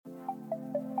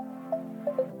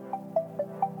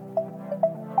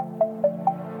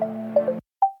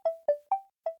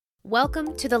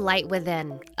Welcome to The Light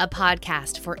Within, a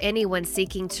podcast for anyone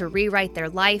seeking to rewrite their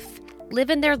life, live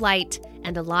in their light,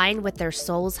 and align with their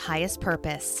soul's highest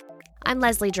purpose. I'm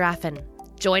Leslie Draffin.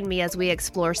 Join me as we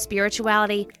explore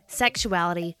spirituality,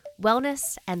 sexuality,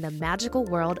 wellness, and the magical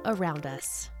world around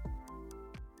us.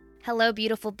 Hello,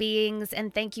 beautiful beings,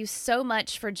 and thank you so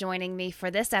much for joining me for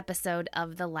this episode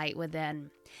of The Light Within.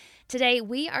 Today,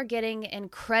 we are getting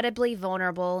incredibly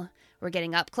vulnerable. We're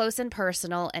getting up close and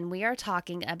personal, and we are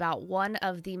talking about one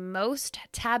of the most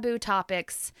taboo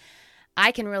topics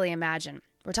I can really imagine.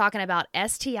 We're talking about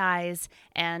STIs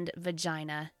and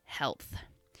vagina health.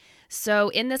 So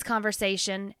in this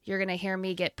conversation, you're going to hear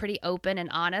me get pretty open and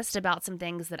honest about some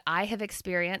things that I have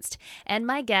experienced, and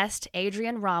my guest,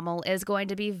 Adrienne Rommel, is going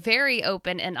to be very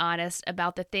open and honest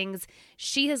about the things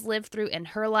she has lived through in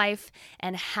her life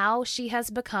and how she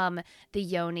has become the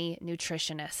Yoni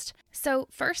Nutritionist. So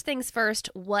first things first,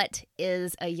 what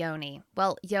is a Yoni?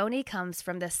 Well, Yoni comes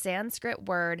from the Sanskrit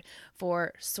word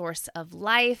for source of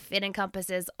life. It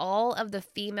encompasses all of the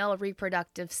female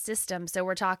reproductive system. So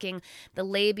we're talking the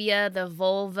labia, the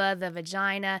vulva, the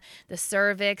vagina, the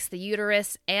cervix, the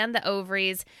uterus, and the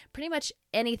ovaries, pretty much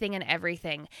anything and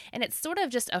everything. And it's sort of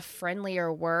just a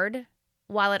friendlier word,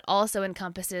 while it also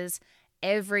encompasses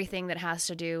everything that has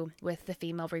to do with the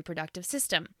female reproductive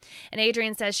system. And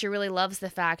Adrienne says she really loves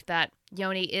the fact that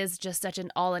Yoni is just such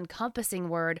an all-encompassing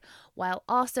word, while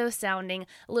also sounding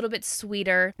a little bit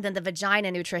sweeter than the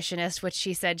Vagina Nutritionist, which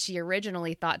she said she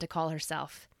originally thought to call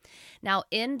herself. Now,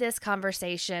 in this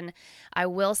conversation, I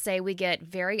will say we get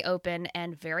very open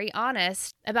and very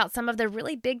honest about some of the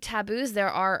really big taboos there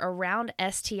are around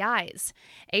STIs.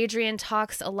 Adrienne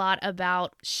talks a lot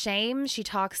about shame. She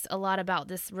talks a lot about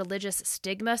this religious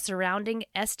stigma surrounding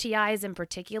STIs in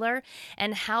particular,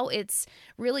 and how it's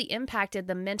really impacted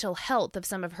the mental health of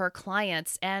some of her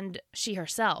clients and she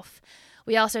herself.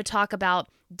 We also talk about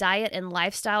diet and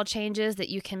lifestyle changes that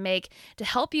you can make to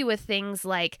help you with things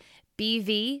like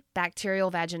BV,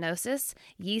 bacterial vaginosis,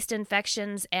 yeast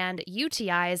infections, and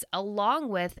UTIs, along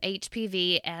with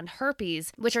HPV and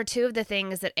herpes, which are two of the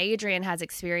things that Adrienne has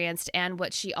experienced and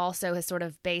what she also has sort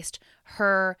of based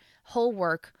her whole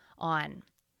work on.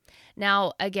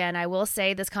 Now, again, I will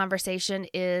say this conversation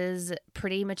is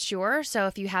pretty mature, so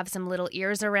if you have some little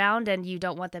ears around and you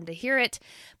don't want them to hear it,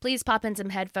 please pop in some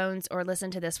headphones or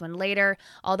listen to this one later.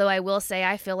 Although I will say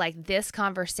I feel like this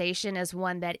conversation is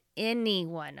one that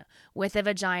anyone with a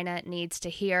vagina needs to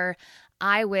hear.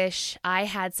 I wish I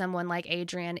had someone like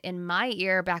Adrienne in my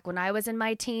ear back when I was in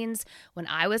my teens, when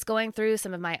I was going through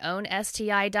some of my own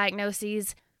STI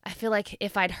diagnoses. I feel like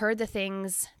if I'd heard the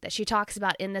things that she talks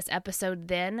about in this episode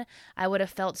then, I would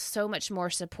have felt so much more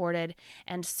supported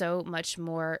and so much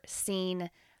more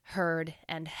seen, heard,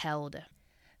 and held.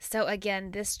 So again,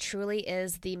 this truly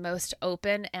is the most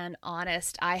open and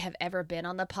honest I have ever been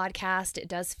on the podcast. It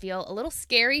does feel a little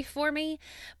scary for me,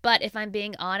 but if I'm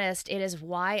being honest, it is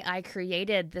why I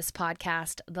created this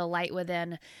podcast, The Light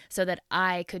Within, so that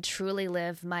I could truly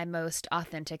live my most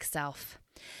authentic self.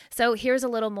 So here's a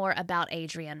little more about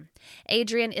Adrienne.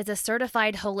 Adrienne is a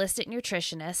certified holistic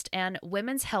nutritionist and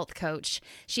women's health coach.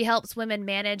 She helps women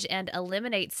manage and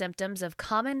eliminate symptoms of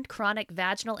common chronic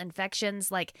vaginal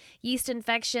infections like yeast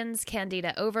infections,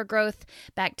 candida overgrowth,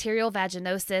 bacterial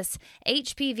vaginosis,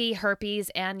 HPV,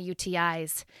 herpes, and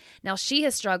UTIs. Now, she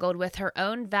has struggled with her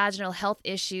own vaginal health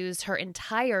issues her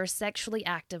entire sexually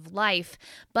active life,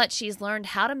 but she's learned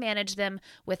how to manage them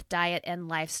with diet and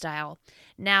lifestyle.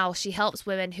 Now, she helps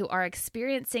women who are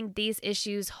experiencing these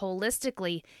issues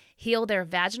holistically heal their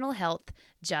vaginal health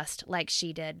just like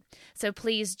she did. So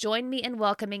please join me in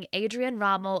welcoming Adrienne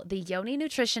Rommel, the Yoni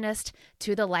Nutritionist,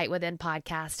 to the Light Within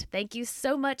podcast. Thank you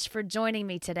so much for joining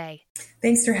me today.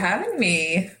 Thanks for having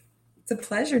me. It's a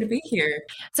pleasure to be here.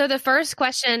 So the first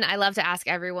question I love to ask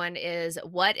everyone is,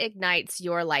 what ignites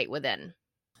your light within?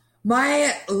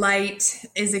 My light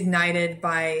is ignited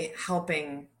by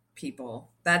helping people.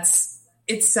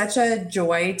 It's such a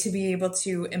joy to be able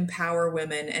to empower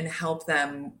women and help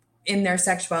them in their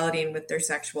sexuality and with their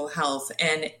sexual health,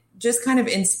 and just kind of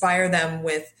inspire them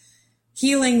with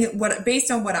healing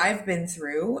based on what I've been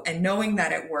through and knowing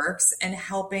that it works and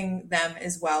helping them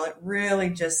as well. It really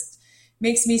just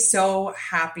makes me so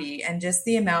happy, and just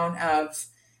the amount of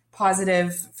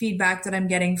positive feedback that I'm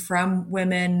getting from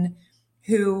women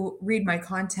who read my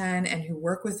content and who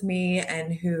work with me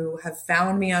and who have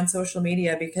found me on social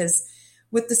media, because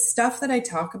with the stuff that I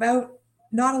talk about,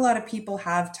 not a lot of people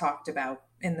have talked about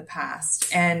in the past.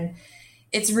 And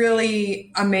it's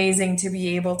really amazing to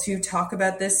be able to talk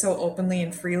about this so openly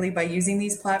and freely by using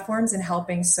these platforms and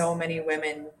helping so many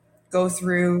women go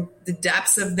through the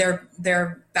depths of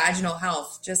their vaginal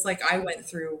health, just like I went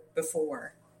through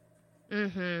before.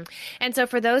 Mm-hmm. And so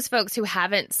for those folks who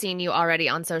haven't seen you already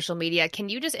on social media, can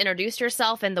you just introduce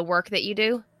yourself and the work that you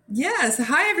do? Yes.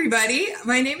 Hi, everybody.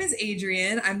 My name is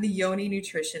Adrienne. I'm the Yoni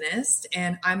Nutritionist,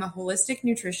 and I'm a holistic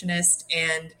nutritionist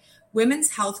and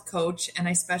women's health coach. And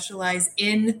I specialize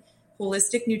in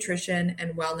holistic nutrition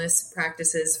and wellness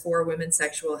practices for women's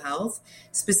sexual health,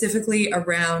 specifically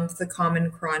around the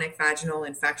common chronic vaginal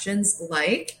infections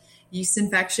like yeast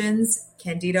infections,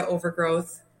 candida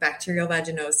overgrowth, bacterial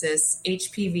vaginosis,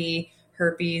 HPV,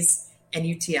 herpes, and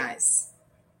UTIs.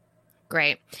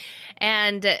 Great.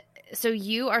 And so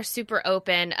you are super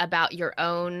open about your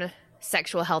own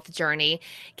sexual health journey.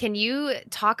 Can you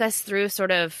talk us through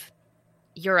sort of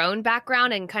your own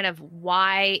background and kind of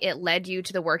why it led you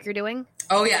to the work you're doing?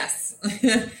 Oh, yes.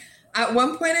 At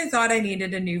one point, I thought I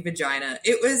needed a new vagina.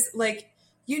 It was like,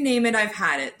 you name it, I've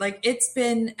had it. Like, it's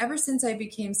been ever since I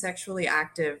became sexually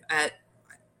active at,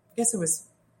 I guess it was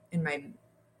in my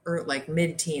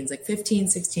mid-teens, like 15,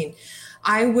 16.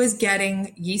 I was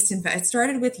getting it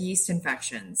started with yeast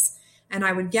infections, and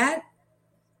I would get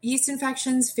yeast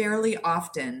infections fairly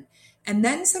often. And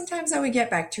then sometimes I would get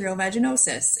bacterial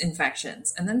vaginosis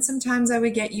infections. And then sometimes I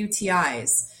would get UTIs.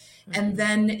 Mm-hmm. And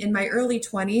then in my early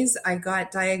 20s, I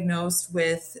got diagnosed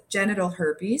with genital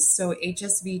herpes, so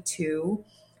HSV2,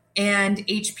 and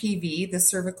HPV, the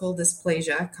cervical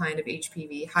dysplasia kind of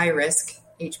HPV, high risk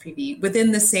HPV,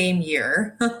 within the same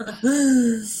year.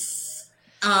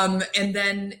 And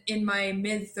then in my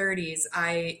mid 30s,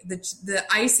 the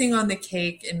icing on the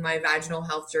cake in my vaginal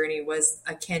health journey was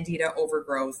a candida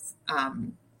overgrowth.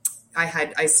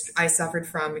 I suffered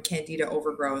from a candida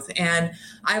overgrowth, and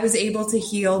I was able to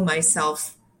heal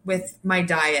myself with my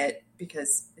diet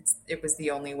because it was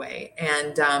the only way.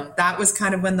 And that was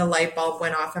kind of when the light bulb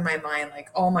went off in my mind, like,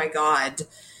 oh my God,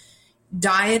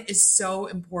 diet is so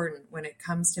important when it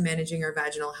comes to managing our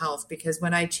vaginal health, because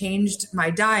when I changed my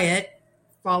diet,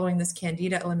 following this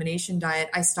candida elimination diet,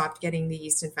 I stopped getting the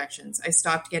yeast infections. I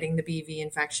stopped getting the BV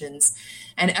infections.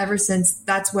 And ever since,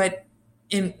 that's what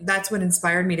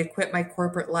inspired me to quit my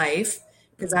corporate life,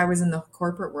 because I was in the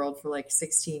corporate world for like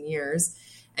 16 years,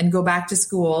 and go back to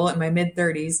school in my mid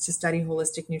 30s to study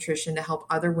holistic nutrition to help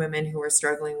other women who are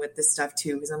struggling with this stuff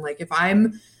too. Because I'm like, if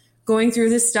I'm going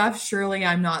through this stuff, surely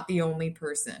I'm not the only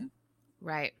person.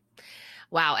 Right.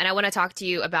 Wow. And I want to talk to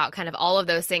you about kind of all of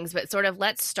those things, but sort of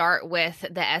let's start with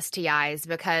the STIs,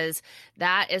 because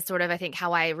that is sort of, I think,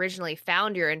 how I originally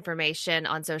found your information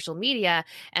on social media,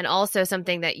 and also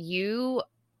something that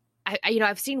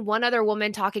I've seen one other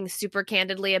woman talking super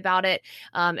candidly about it,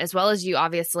 as well as you,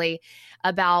 obviously,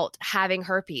 about having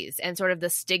herpes and sort of the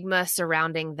stigma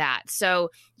surrounding that. So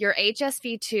your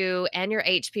HSV2 and your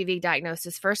HPV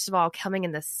diagnosis, first of all, coming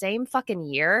in the same fucking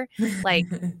year, like,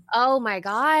 oh my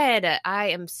God, I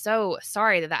am so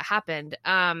sorry that happened.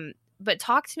 But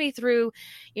talk to me through,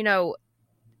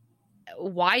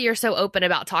 why you're so open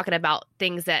about talking about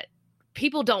things that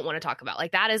people don't want to talk about.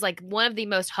 Like, that is like one of the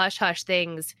most hush-hush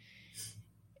things.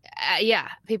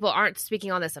 People aren't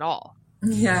speaking on this at all.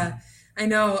 Yeah, I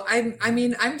know.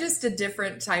 I'm just a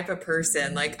different type of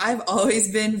person. Like, I've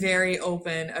always been very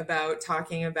open about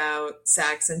talking about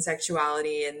sex and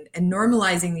sexuality and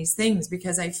normalizing these things,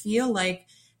 because I feel like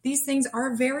these things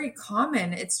are very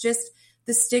common. It's just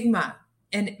the stigma,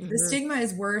 and the stigma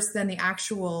is worse than the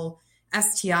actual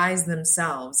STIs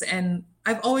themselves. And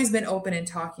I've always been open in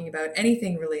talking about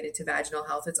anything related to vaginal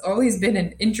health. It's always been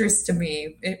an interest to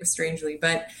me, strangely.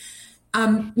 But,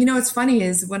 what's funny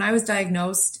is when I was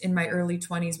diagnosed in my early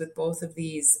 20s with both of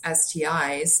these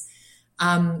STIs,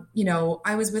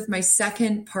 I was with my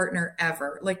second partner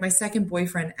ever, like my second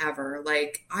boyfriend ever.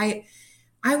 Like,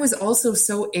 I was also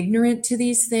so ignorant to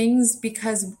these things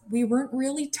because we weren't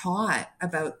really taught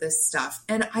about this stuff.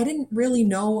 And I didn't really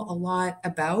know a lot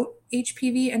about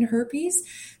HPV and herpes.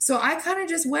 So I kind of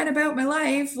just went about my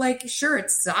life like, sure, it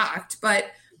sucked, but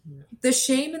the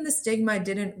shame and the stigma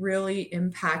didn't really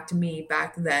impact me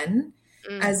back then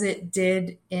as it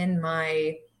did in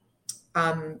my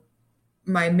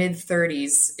mid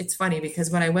 30s. It's funny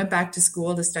because when I went back to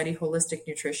school to study holistic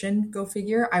nutrition, go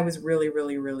figure, I was really,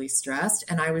 really, really stressed,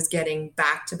 and I was getting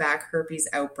back-to-back herpes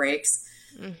outbreaks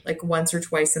like once or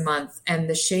twice a month. And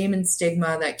the shame and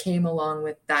stigma that came along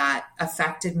with that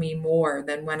affected me more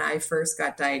than when I first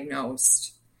got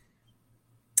diagnosed.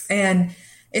 And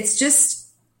it's just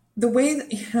the way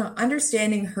that,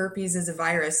 understanding herpes as a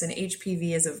virus and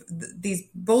HPV as these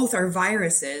both are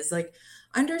viruses, like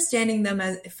understanding them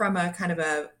as from a kind of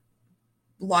a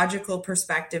logical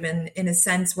perspective in a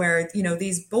sense where,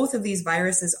 both of these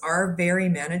viruses are very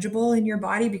manageable in your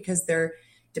body because they're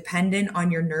dependent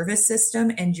on your nervous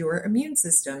system and your immune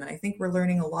system. And I think we're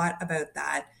learning a lot about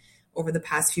that over the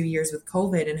past few years with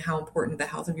COVID and how important the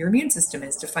health of your immune system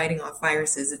is to fighting off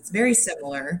viruses. It's very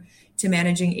similar to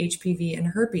managing HPV and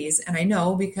herpes. And I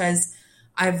know because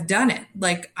I've done it.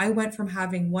 Like I went from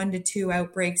having 1 to 2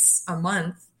 outbreaks a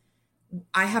month.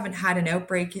 I haven't had an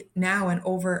outbreak now in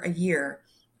over a year.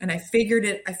 And I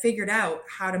figured out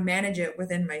how to manage it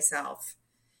within myself,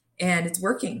 and it's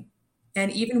working.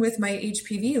 And even with my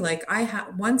HPV, like I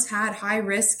once had high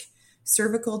risk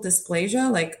cervical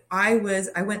dysplasia. Like I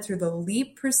went through the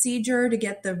LEAP procedure to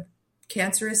get the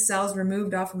cancerous cells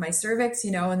removed off of my cervix,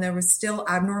 and there was still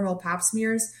abnormal pap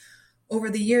smears over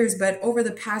the years. But over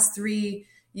the past 3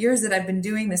 years that I've been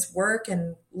doing this work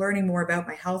and learning more about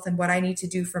my health and what I need to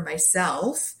do for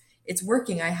myself, it's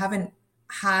working. I haven't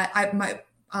had,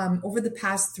 over the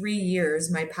past 3 years,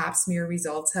 my pap smear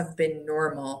results have been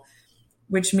normal,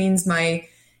 which means my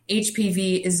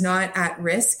HPV is not at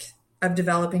risk of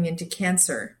developing into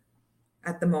cancer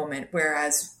at the moment.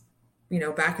 Whereas,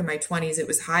 back in my 20s, it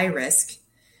was high risk.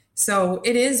 So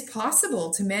it is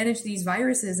possible to manage these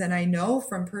viruses. And I know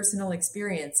from personal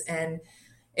experience, and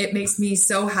it makes me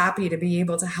so happy to be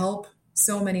able to help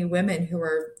so many women who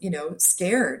are,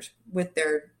 scared with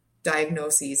their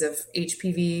diagnoses of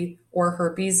HPV or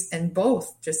herpes, and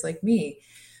both, just like me.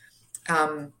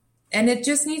 And it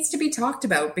just needs to be talked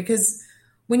about, because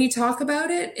when you talk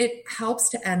about it, it helps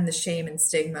to end the shame and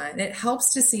stigma. And it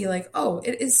helps to see like, oh,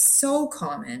 it is so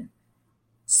common.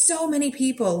 So many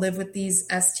people live with these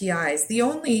STIs. The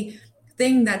only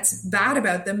thing that's bad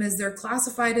about them is they're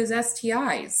classified as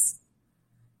STIs.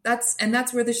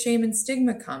 That's where the shame and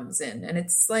stigma comes in. And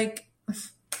it's like,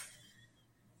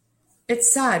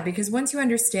 it's sad, because once you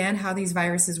understand how these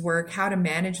viruses work, how to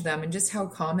manage them, and just how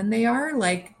common they are,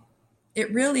 like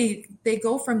they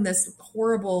go from this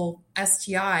horrible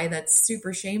STI that's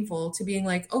super shameful to being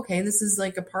like, okay, this is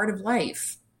like a part of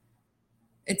life.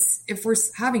 If we're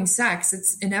having sex,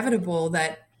 it's inevitable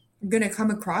that we're going to come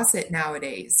across it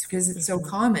nowadays because it's so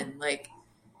common. Like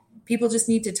people just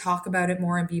need to talk about it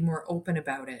more and be more open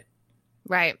about it.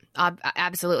 Right.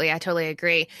 Absolutely. I totally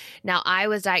agree. Now, I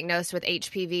was diagnosed with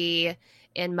HPV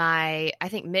in my, I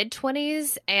think,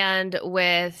 mid-20s, and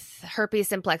with herpes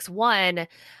simplex 1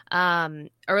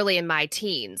 early in my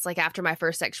teens, like after my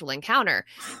first sexual encounter.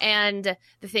 And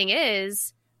the thing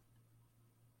is,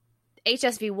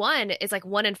 HSV1 is like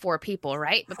 1 in 4 people,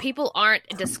 right? But people aren't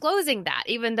disclosing that,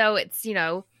 even though it's,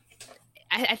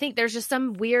 I think there's just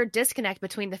some weird disconnect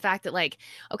between the fact that like,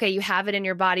 okay, you have it in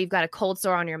your body, you've got a cold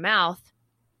sore on your mouth.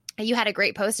 And you had a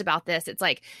great post about this. It's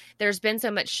like, there's been so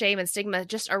much shame and stigma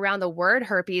just around the word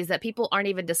herpes that people aren't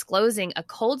even disclosing a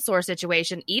cold sore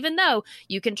situation, even though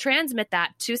you can transmit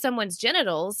that to someone's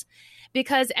genitals,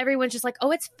 because everyone's just like,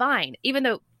 oh, it's fine. Even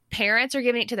though parents are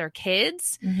giving it to their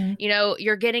kids,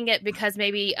 you're getting it because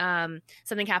maybe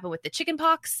something happened with the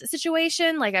chickenpox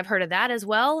situation. Like I've heard of that as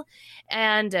well.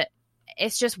 And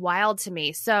it's just wild to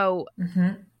me. So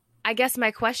I guess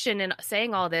my question in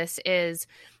saying all this is,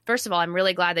 first of all, I'm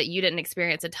really glad that you didn't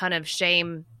experience a ton of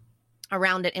shame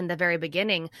around it in the very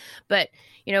beginning. But,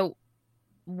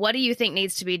 what do you think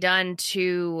needs to be done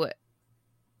to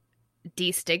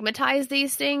destigmatize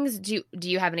these things? Do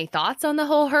you have any thoughts on the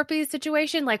whole herpes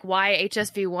situation? Like why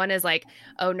HSV1 is like,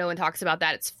 oh, no one talks about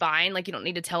that, it's fine. Like you don't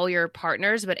need to tell your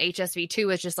partners, but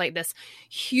HSV2 is just like this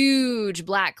huge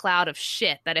black cloud of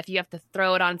shit that if you have to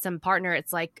throw it on some partner,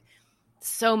 it's like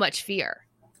so much fear.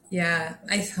 Yeah.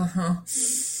 I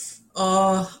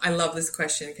love this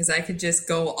question because I could just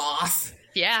go off.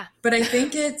 Yeah. But I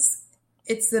think it's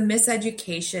the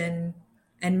miseducation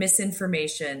and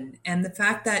misinformation, and the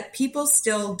fact that people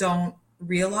still don't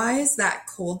realize that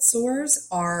cold sores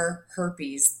are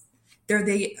herpes. They're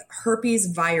the herpes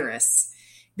virus.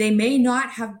 They may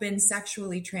not have been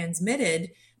sexually transmitted,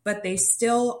 but they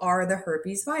still are the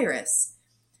herpes virus.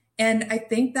 And I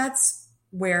think that's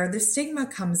where the stigma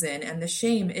comes in, and the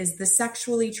shame is the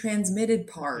sexually transmitted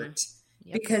part.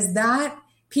 Yep. Because that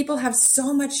people have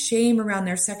so much shame around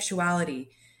their sexuality.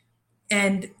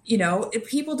 And, if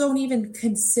people don't even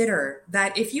consider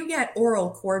that if you get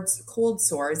oral cold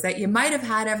sores that you might have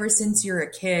had ever since you're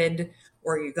a kid,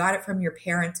 or you got it from your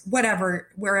parents, whatever,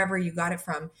 wherever you got it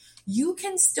from, you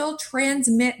can still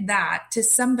transmit that to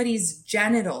somebody's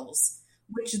genitals,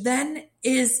 which then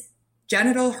is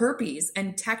genital herpes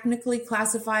and technically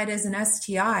classified as an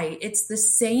STI. It's the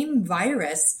same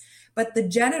virus, but the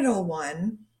genital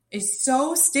one is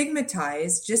so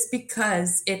stigmatized just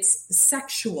because it's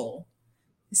sexual.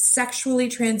 sexually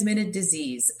transmitted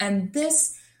disease. And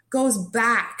this goes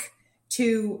back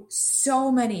to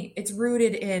so many, it's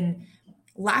rooted in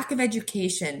lack of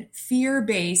education,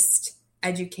 fear-based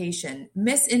education,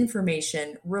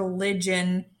 misinformation,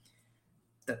 religion,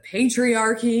 the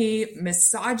patriarchy,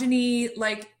 misogyny,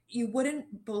 like you wouldn't,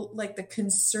 like the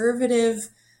conservative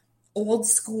old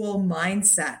school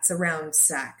mindsets around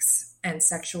sex and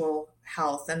sexual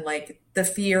health, and like the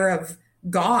fear of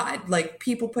God, like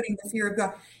people putting the fear of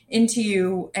God into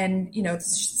you. And,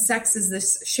 sex is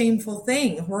this shameful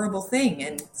thing, horrible thing.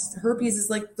 And herpes is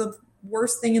like the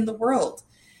worst thing in the world.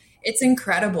 It's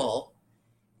incredible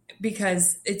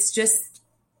because it's just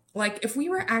like, if we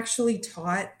were actually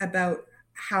taught about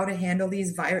how to handle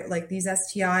these like these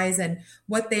STIs and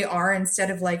what they are,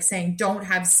 instead of like saying, don't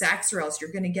have sex or else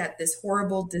you're going to get this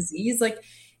horrible disease. Like,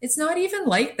 it's not even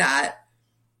like that.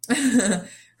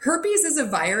 Herpes is a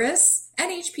virus,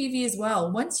 and HPV as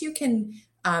well. Once you can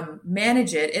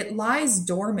manage it, it lies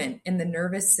dormant in the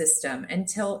nervous system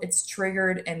until it's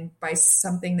triggered and by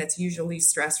something that's usually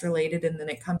stress related, and then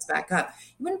it comes back up.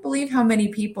 You wouldn't believe how many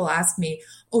people ask me,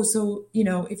 oh, so,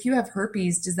 if you have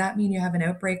herpes, does that mean you have an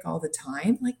outbreak all the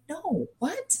time? Like, no,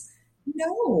 what?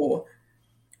 No.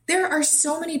 There are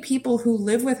so many people who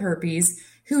live with herpes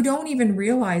who don't even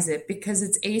realize it because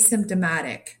it's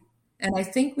asymptomatic. And I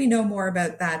think we know more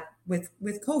about that with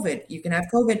COVID. You can have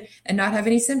COVID and not have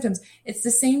any symptoms. It's the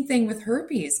same thing with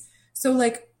herpes. So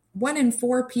like 1 in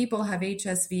 4 people have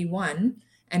HSV1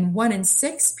 and 1 in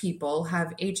 6 people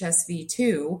have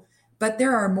HSV2, but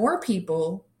there are more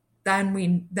people than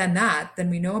we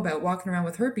know about walking around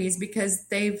with herpes because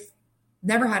they've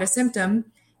never had a symptom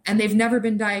and they've never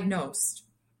been diagnosed.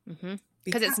 Mm-hmm.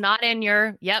 Because it's not in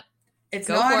your, it's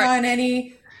not on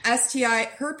any STI.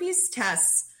 Herpes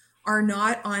tests are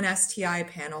not on STI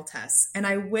panel tests. And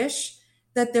I wish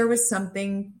that there was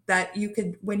something that you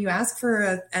could, when you ask for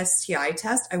a STI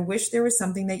test, I wish there was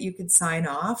something that you could sign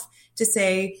off to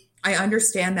say, I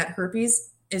understand that herpes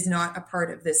is not a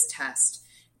part of this test.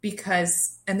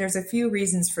 Because, and there's a few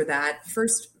reasons for that.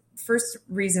 First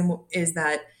reason is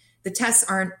that the tests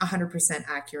aren't 100%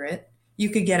 accurate. You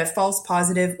could get a false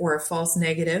positive or a false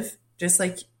negative, just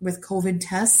like with COVID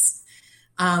tests.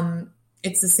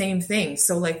 It's the same thing.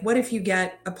 So like, what if you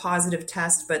get a positive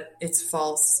test, but it's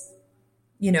false,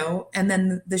 and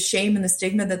then the shame and the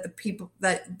stigma that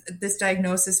that this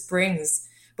diagnosis brings.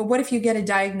 But what if you get a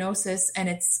diagnosis and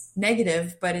it's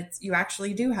negative, but you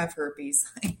actually do have herpes?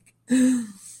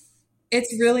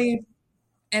 It's really,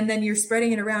 and then you're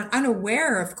spreading it around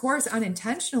unaware, of course,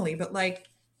 unintentionally, but like,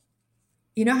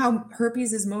 how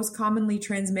herpes is most commonly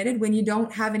transmitted when you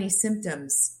don't have any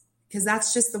symptoms, because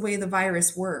that's just the way the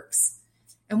virus works.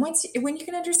 And when you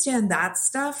can understand that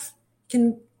stuff,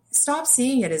 can stop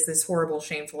seeing it as this horrible,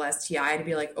 shameful STI, to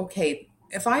be like, okay,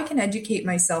 if I can educate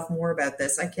myself more about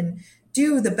this, I can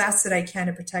do the best that I can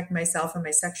to protect myself and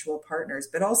my sexual partners.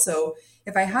 But also,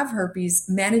 if I have herpes,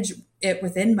 manage it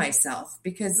within myself,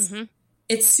 because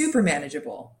it's super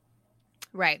manageable.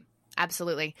 Right.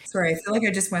 Absolutely. Sorry, I feel like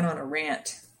I just went on a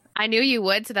rant. I knew you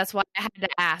would, so that's why I had to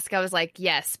ask. I was like,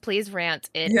 yes, please rant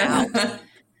it out.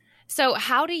 So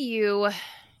how do you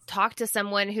talk to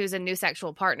someone who's a new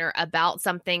sexual partner about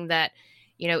something that,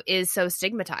 is so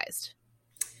stigmatized?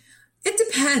 It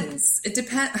depends.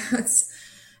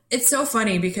 It's so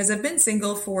funny because I've been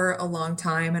single for a long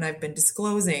time and I've been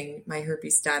disclosing my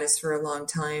herpes status for a long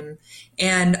time.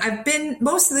 And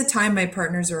most of the time my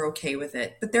partners are okay with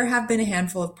it, but there have been a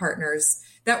handful of partners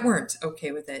that weren't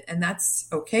okay with it. And that's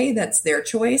okay. That's their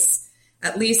choice.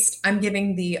 At least I'm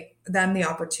giving them the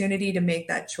opportunity to make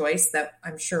that choice that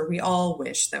I'm sure we all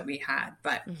wish that we had.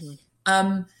 But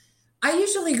I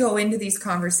usually go into these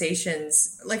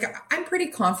conversations, like I'm pretty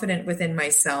confident within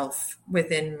myself,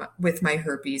 with my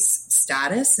herpes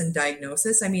status and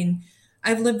diagnosis. I mean,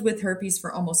 I've lived with herpes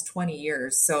for almost 20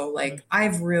 years. So like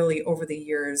I've really over the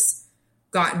years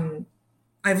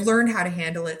I've learned how to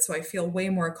handle it. So I feel way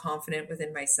more confident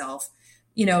within myself.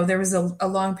 There was a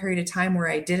long period of time where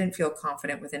I didn't feel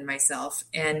confident within myself.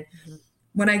 And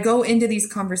when I go into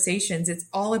these conversations, it's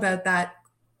all about that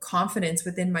confidence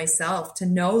within myself to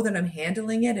know that I'm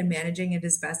handling it and managing it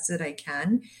as best that I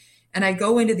can. And I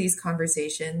go into these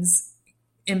conversations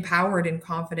empowered and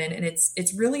confident. And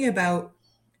it's really about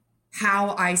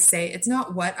how I say, it's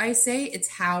not what I say, it's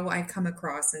how I come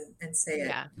across and say it.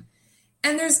 Yeah.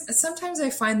 And sometimes I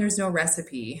find there's no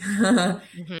recipe.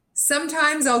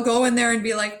 Sometimes I'll go in there and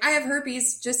be like, I have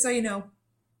herpes, just so you know.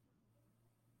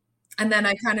 And then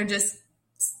I kind of just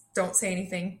don't say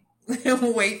anything.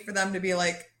 Wait for them to be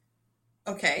like,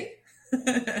 okay.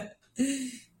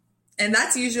 And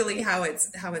that's usually how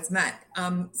it's met.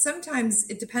 Sometimes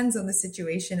it depends on the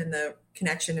situation and the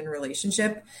connection and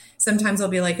relationship. Sometimes I'll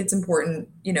be like, it's important,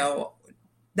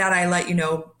 that I let you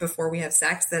know before we have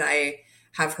sex that I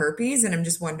have herpes. And I'm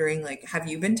just wondering, like, have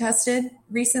you been tested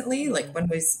recently? Like, when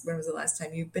was the last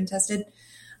time you've been tested?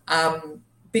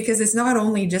 Because it's not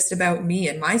only just about me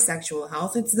and my sexual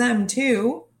health, it's them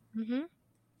too. Mm-hmm.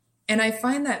 And I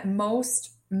find that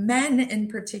most men in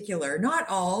particular, not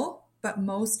all, but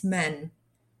most men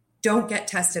don't get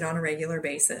tested on a regular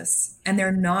basis, and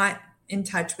they're not in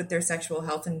touch with their sexual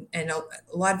health. And a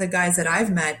lot of the guys that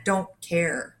I've met don't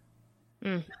care,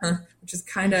 which is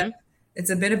kind of,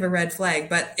 it's a bit of a red flag,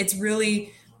 but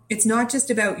it's not just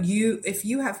about you. If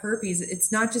you have herpes,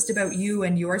 it's not just about you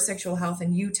and your sexual health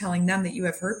and you telling them that you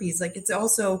have herpes. Like, it's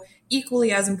also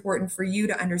equally as important for you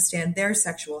to understand their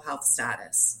sexual health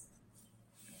status,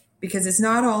 because it's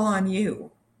not all on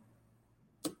you.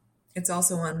 It's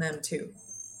also on them too.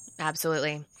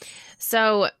 Absolutely.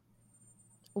 So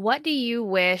what do you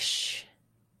wish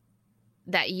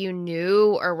that you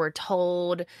knew or were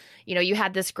told? You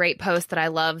had this great post that I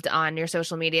loved on your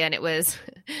social media, and it was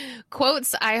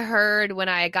quotes I heard when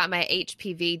I got my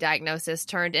HPV diagnosis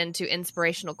turned into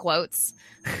inspirational quotes.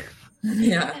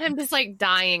 Yeah. And I'm just like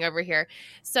dying over here.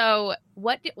 So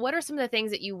what are some of the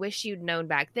things that you wish you'd known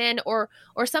back then, or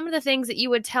some of the things that you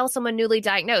would tell someone newly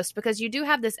diagnosed? Because you do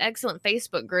have this excellent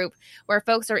Facebook group where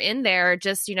folks are in there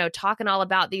just, talking all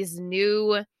about these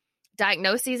new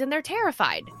diagnoses, and they're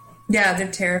terrified. Yeah,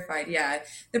 they're terrified. Yeah.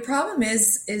 The problem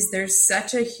is there's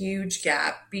such a huge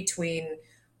gap between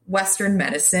Western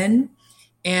medicine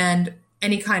and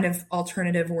any kind of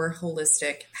alternative or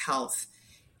holistic health.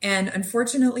 And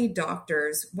unfortunately,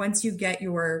 doctors, once you get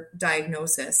your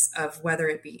diagnosis of whether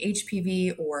it be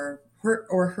HPV or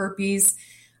herpes,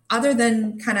 other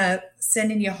than kind of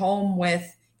sending you home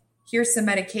with, here's some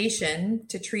medication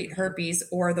to treat herpes,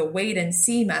 or the wait and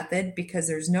see method, because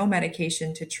there's no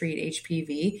medication to treat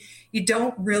HPV, you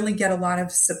don't really get a lot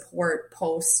of support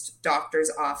post doctor's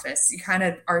office. You kind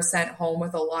of are sent home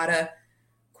with a lot of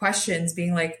questions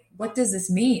being like, what does this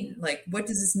mean? Like, what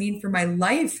does this mean for my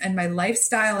life and my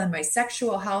lifestyle and my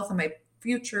sexual health and my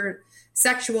future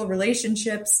sexual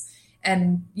relationships?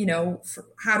 And,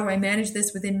 how do I manage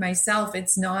this within myself?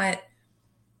 It's not,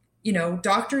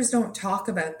 doctors don't talk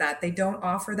about that. They don't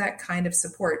offer that kind of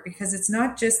support, because it's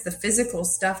not just the physical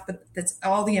stuff, but it's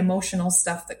all the emotional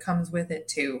stuff that comes with it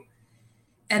too.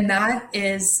 And that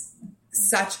is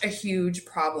such a huge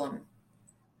problem.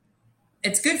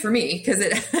 It's good for me because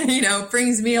it,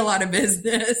 brings me a lot of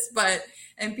business,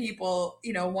 and people,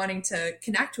 wanting to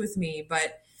connect with me.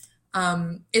 But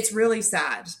it's really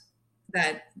sad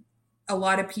that a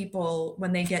lot of people,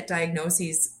 when they get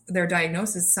their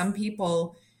diagnosis, some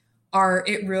people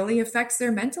it really affects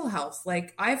their mental health.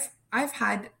 Like I've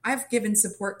given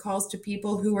support calls to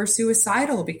people who are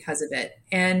suicidal because of it.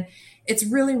 And it's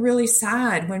really, really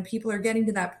sad when people are getting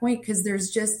to that point, because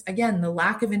there's just, again, the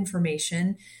lack of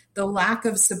information, the lack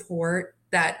of support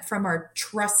that from our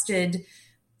trusted,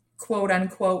 quote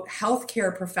unquote,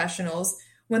 healthcare professionals,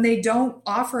 when they don't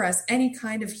offer us any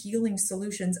kind of healing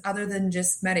solutions other than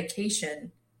just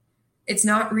medication. It's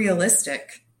not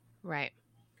realistic. Right.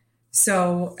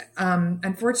 So,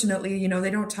 unfortunately, they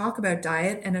don't talk about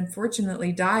diet, and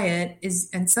unfortunately diet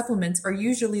and supplements are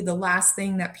usually the last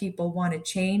thing that people want to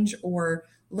change or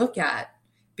look at,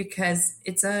 because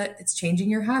it's changing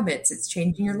your habits. It's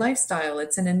changing your lifestyle.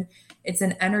 It's an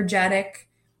energetic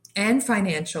and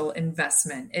financial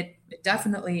investment. It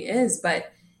definitely is.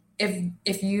 But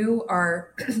if you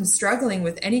are struggling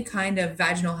with any kind of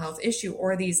vaginal health issue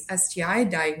or these STI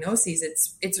diagnoses,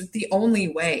 it's the only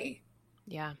way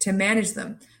to manage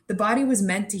them. The body was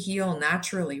meant to heal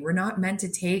naturally. We're not meant to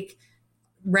take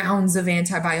rounds of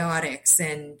antibiotics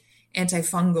and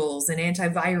antifungals and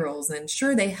antivirals. And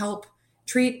sure, they help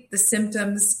treat the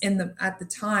symptoms at the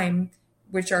time,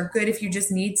 which are good if you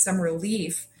just need some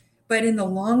relief. But in the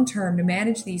long term, to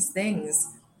manage these things,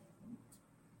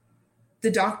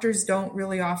 the doctors don't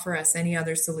really offer us any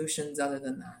other solutions other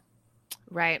than that.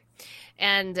 Right.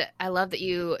 And I love that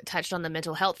you touched on the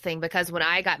mental health thing, because when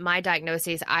I got my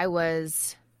diagnosis, I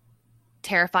was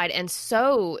terrified and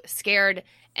so scared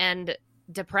and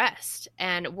depressed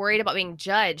and worried about being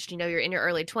judged. You're in your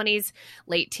early 20s,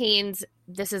 late teens.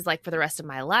 This is like for the rest of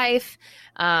my life.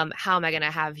 How am I going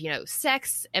to have,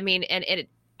 sex? I mean,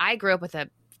 I grew up with a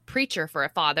preacher for a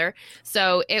father.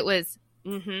 So it was,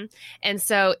 and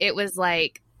so it was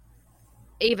like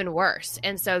even worse.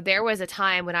 And so there was a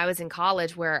time when I was in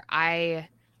college where I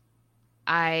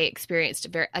experienced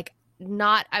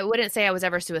I wouldn't say I was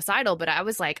ever suicidal, but I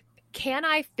was like can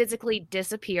I physically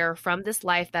disappear from this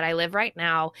life that I live right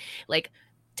now? Like,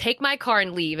 take my car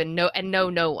and leave and know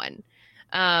no one.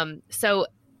 So,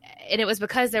 and it was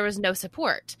because there was no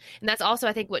support. And that's also,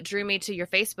 I think, what drew me to your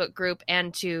Facebook group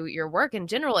and to your work in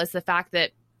general, is the fact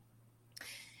that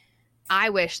I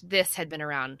wish this had been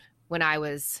around when I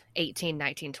was 18,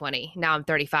 19, 20. Now I'm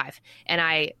 35. And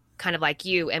I kind of like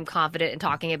you am confident in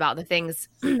talking about the things,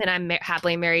 and I'm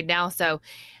happily married now. So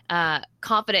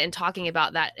confident in talking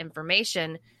about that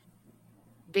information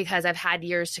because I've had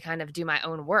years to kind of do my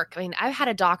own work. I mean, I had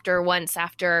a doctor once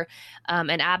after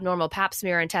an abnormal pap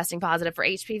smear and testing positive for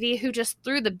HPV who just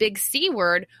threw the big C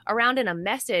word around in a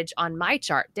message on my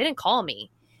chart, didn't call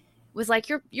me. Was like,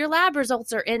 your lab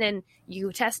results are in and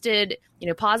you tested,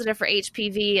 positive for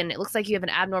HPV and it looks like you have an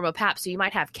abnormal pap, so you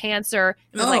might have cancer.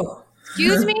 It was like,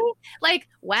 excuse me? Like,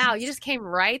 wow, you just came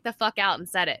right the fuck out and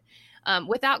said it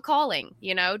without calling,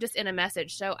 just in a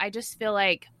message. So I just feel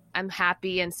like I'm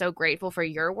happy and so grateful for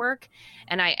your work.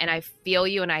 And I feel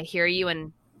you and I hear you.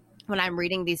 And when I'm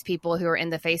reading these people who are in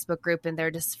the Facebook group and they're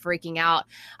just freaking out,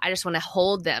 I just want to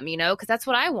hold them, because that's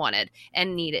what I wanted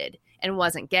and needed and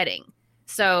wasn't getting.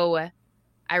 So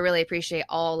I really appreciate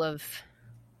all of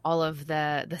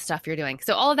the stuff you're doing.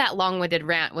 So all of that long-winded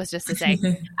rant was just to say,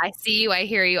 I see you, I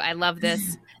hear you, I love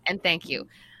this, and thank you.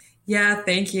 Yeah,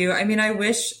 thank you. I mean, I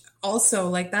wish also,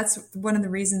 like, that's one of the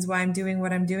reasons why I'm doing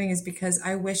what I'm doing, is because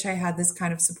I wish I had this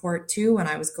kind of support too when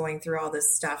I was going through all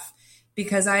this stuff,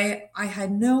 because I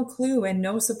had no clue and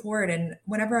no support. And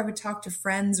whenever I would talk to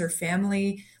friends or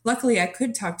family, luckily I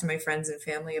could talk to my friends and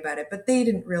family about it, but they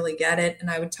didn't really get it. And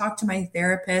I would talk to my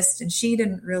therapist and she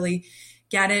didn't really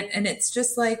get it. And it's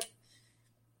just like,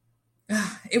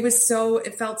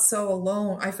 it felt so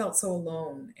alone. I felt so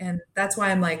alone. And that's why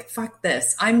I'm like, fuck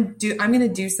this. I'm going to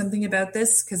do something about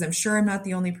this, because I'm sure I'm not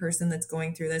the only person that's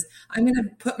going through this. I'm going to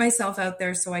put myself out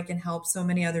there so I can help so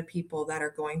many other people that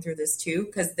are going through this too,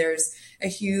 because there's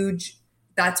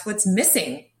that's what's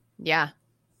missing. Yeah.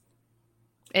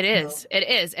 It is. It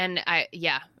is. And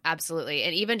absolutely.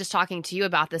 And even just talking to you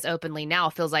about this openly now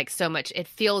feels like so much. It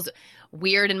feels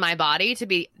weird in my body to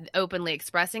be openly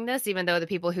expressing this, even though the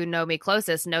people who know me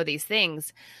closest know these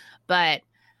things. But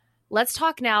let's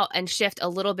talk now and shift a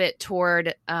little bit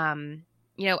toward,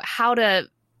 how to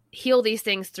heal these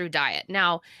things through diet.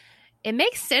 Now, it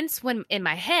makes sense when in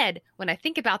my head, when I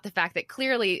think about the fact that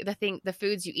clearly the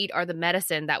foods you eat are the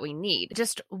medicine that we need.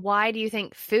 Just why do you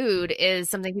think food is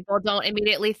something people don't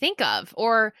immediately think of?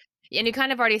 And you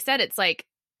kind of already said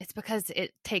it's because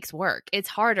it takes work. It's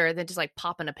harder than just like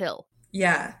popping a pill.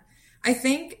 Yeah. I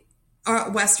think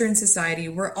our Western society,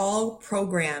 we're all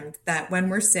programmed that when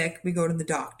we're sick, we go to the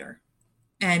doctor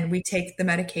and we take the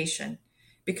medication,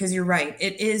 because you're right.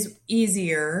 It is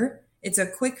easier. It's a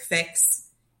quick fix.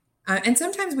 And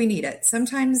sometimes we need it.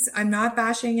 Sometimes I'm not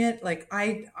bashing it. Like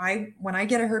when I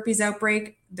get a herpes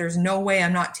outbreak, there's no way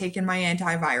I'm not taking my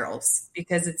antivirals,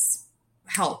 because it's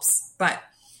helps, but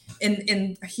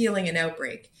in healing an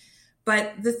outbreak.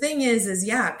 But the thing is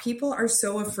people are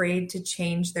so afraid to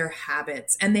change their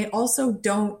habits. And they also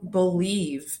don't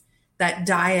believe that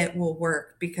diet will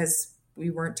work, because we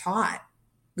weren't taught.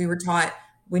 We were taught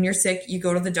when you're sick, you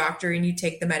go to the doctor and you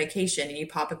take the medication and you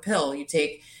pop a pill, you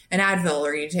take an Advil,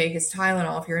 or you take a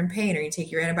Tylenol if you're in pain, or you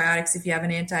take your antibiotics if you have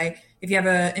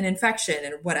an infection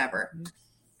and whatever.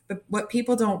 But what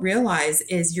people don't realize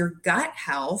is your gut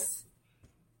health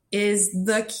is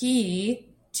the key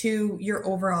to your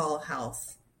overall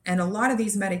health. And a lot of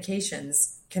these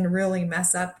medications can really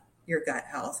mess up your gut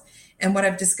health. And what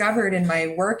I've discovered in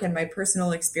my work and my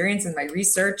personal experience and my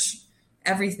research,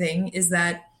 everything, is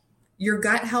that your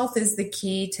gut health is the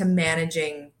key to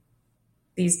managing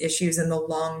these issues in the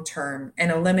long term and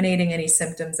eliminating any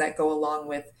symptoms that go along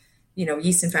with,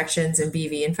 yeast infections and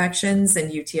BV infections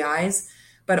and UTIs,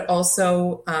 but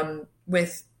also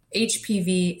with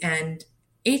HPV and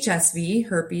HSV,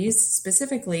 herpes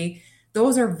specifically,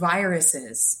 those are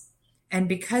viruses. And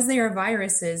because they are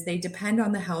viruses, they depend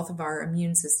on the health of our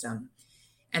immune system.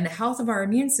 And the health of our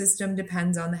immune system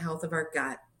depends on the health of our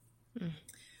gut. Mm.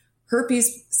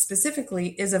 Herpes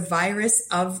specifically is a virus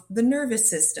of the nervous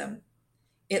system.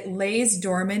 It lays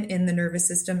dormant in the nervous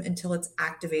system until it's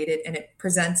activated and it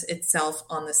presents itself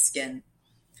on the skin.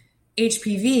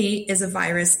 HPV is a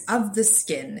virus of the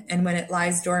skin. And when it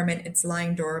lies dormant, it's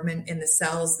lying dormant in the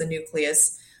cells, the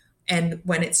nucleus. And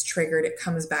when it's triggered, it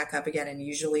comes back up again. And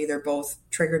usually they're both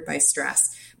triggered by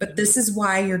stress. But this is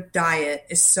why your diet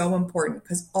is so important,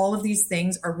 because all of these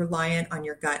things are reliant on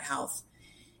your gut health.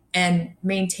 And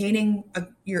maintaining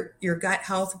your gut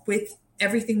health with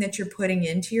everything that you're putting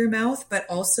into your mouth, but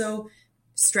also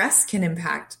Stress can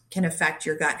affect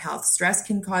your gut health. Stress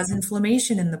can cause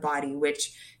inflammation in the body,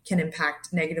 which can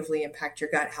negatively impact your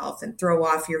gut health and throw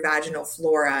off your vaginal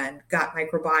flora and gut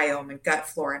microbiome and gut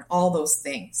flora and all those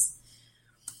things.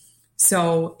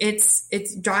 So it's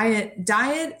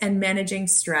diet and managing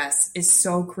stress is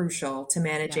so crucial to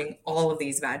managing all of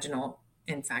these vaginal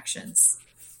infections,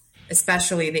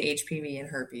 especially the HPV and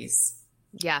herpes.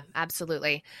 Yeah,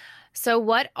 absolutely. So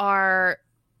what are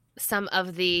some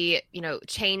of the,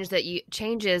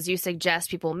 changes you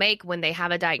suggest people make when they have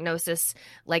a diagnosis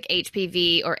like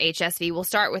HPV or HSV? We'll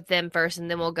start with them first, and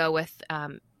then we'll go with,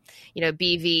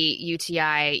 BV,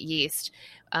 UTI, yeast.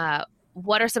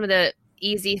 What are some of the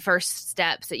easy first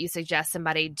steps that you suggest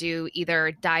somebody do,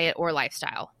 either diet or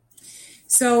lifestyle?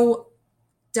 So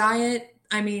diet,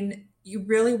 you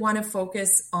really want to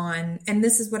focus on, and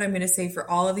this is what I'm going to say for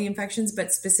all of the infections,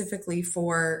 but specifically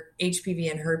for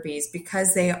HPV and herpes,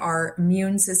 because they are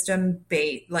immune system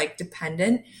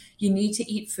dependent, you need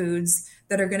to eat foods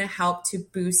that are going to help to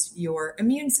boost your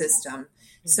immune system.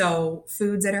 Mm-hmm. So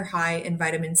foods that are high in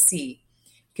vitamin C.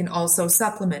 You can also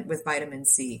supplement with vitamin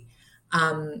C.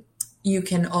 You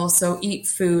can also eat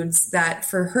foods that,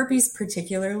 for herpes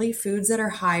particularly, foods that are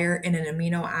higher in an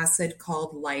amino acid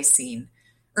called lysine.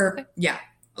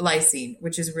 Lysine,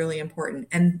 which is really important.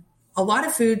 And a lot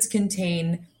of foods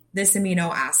contain this amino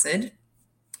acid,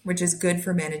 which is good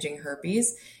for managing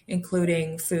herpes,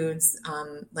 including foods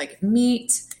like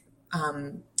meat,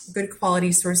 good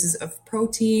quality sources of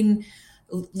protein,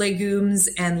 legumes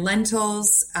and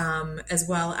lentils, as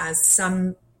well as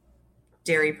some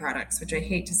dairy products, which I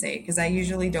hate to say because I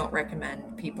usually don't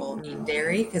recommend people eat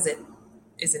dairy because it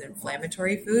is an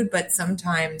inflammatory food, but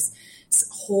sometimes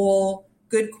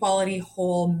good quality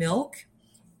whole milk,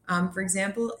 for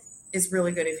example, is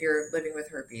really good if you're living with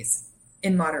herpes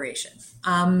in moderation.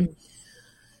 And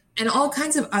all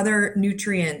kinds of other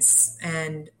nutrients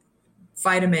and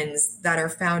vitamins that are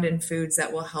found in foods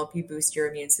that will help you boost your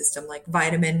immune system, like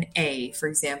vitamin A, for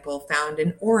example, found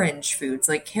in orange foods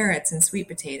like carrots and sweet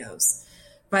potatoes.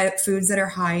 But foods that are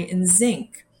high in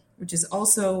zinc, which is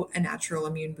also a natural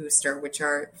immune booster, which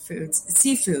are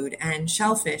seafood and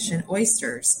shellfish and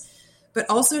oysters. But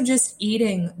also just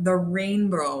eating the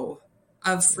rainbow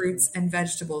of fruits and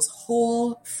vegetables,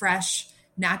 whole, fresh,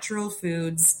 natural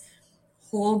foods,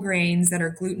 whole grains that are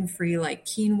gluten-free, like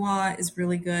quinoa is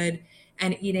really good,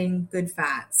 and eating good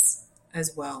fats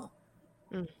as well.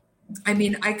 Mm.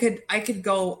 I could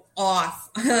go off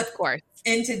of course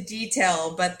into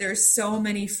detail, but there's so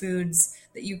many foods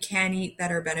that you can eat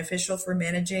that are beneficial for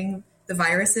managing the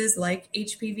viruses like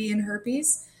HPV and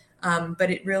herpes. But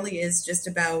it really is just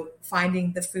about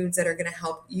finding the foods that are going to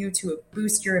help you to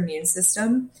boost your immune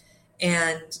system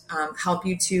and help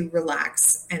you to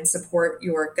relax and support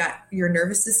your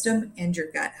nervous system and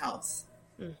your gut health.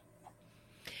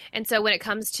 And so when it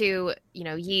comes to,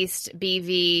 yeast,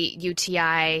 BV,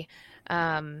 UTI,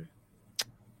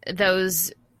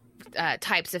 those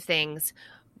types of things,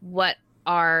 what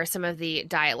are some of the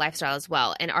diet lifestyle as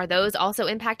well? And are those also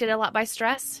impacted a lot by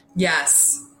stress?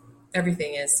 Yes.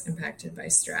 Everything is impacted by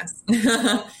stress.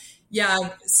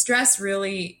 Yeah. Stress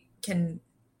really can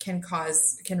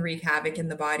wreak havoc in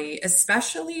the body,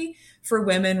 especially for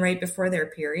women right before their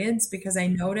periods, because I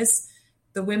notice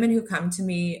the women who come to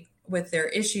me with their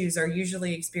issues are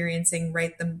usually experiencing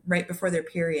right before their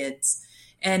periods.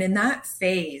 And in that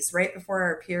phase, right before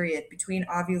our period, between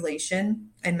ovulation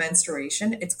and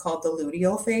menstruation, it's called the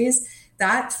luteal phase.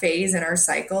 That phase in our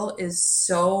cycle is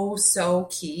so, so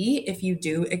key if you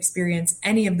do experience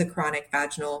any of the chronic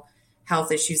vaginal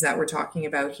health issues that we're talking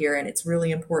about here. And it's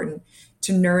really important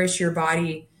to nourish your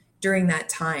body during that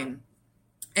time.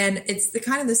 And it's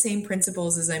the same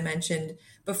principles as I mentioned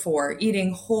before,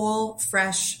 eating whole,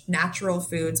 fresh, natural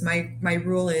foods. My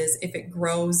rule is if it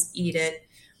grows, eat it.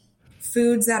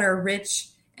 Foods that are rich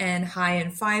and high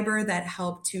in fiber that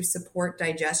help to support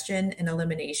digestion and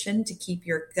elimination to keep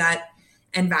your gut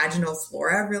and vaginal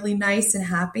flora really nice and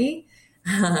happy.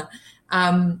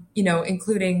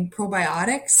 Including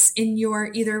probiotics in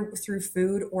either through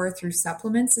food or through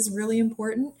supplements is really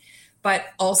important, but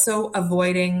also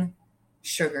avoiding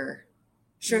sugar.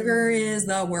 Sugar is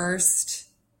the worst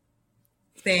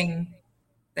thing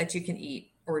that you can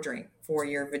eat or drink for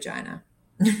your vagina.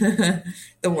 The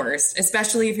worst,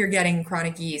 especially if you're getting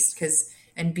chronic yeast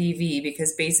and BV,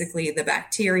 because basically the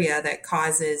bacteria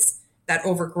that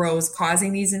overgrows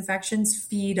causing these infections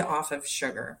feed off of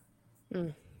sugar.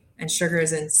 Mm. And sugar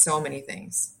is in so many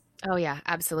things. Oh yeah,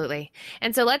 absolutely.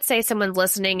 And so let's say someone's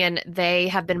listening and they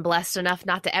have been blessed enough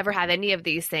not to ever have any of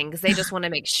these things. They just want to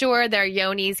make sure their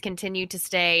yonis continue to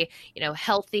stay,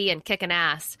 healthy and kicking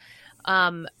ass.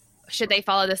 should they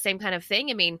follow the same kind of thing?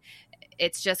 I mean,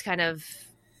 it's just kind of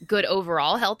good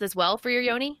overall health as well for your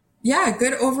yoni. Yeah,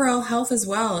 good overall health as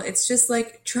well. It's just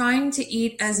like trying to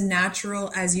eat as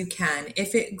natural as you can.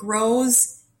 If it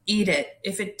grows, eat it.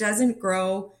 If it doesn't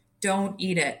grow, don't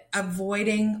eat it.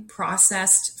 Avoiding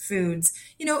processed foods,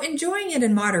 enjoying it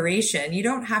in moderation. You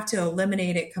don't have to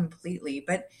eliminate it completely,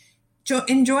 but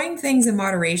enjoying things in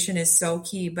moderation is so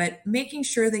key. But making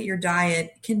sure that your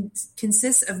diet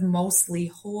consists of mostly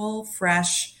whole,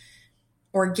 fresh,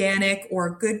 organic or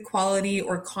good quality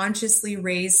or consciously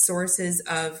raised sources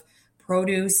of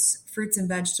produce, fruits and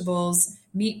vegetables,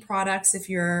 meat products if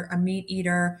you're a meat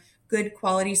eater, good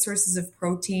quality sources of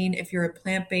protein if you're a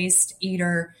plant-based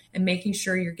eater, and making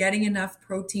sure you're getting enough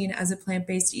protein as a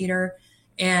plant-based eater,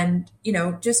 and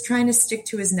just trying to stick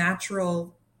to as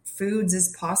natural foods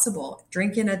as possible,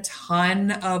 drinking a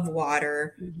ton of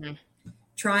water,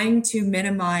 trying to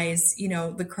minimize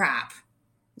the crap.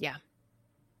 Yeah.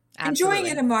 Absolutely. Absolutely.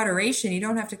 Enjoying it in moderation. You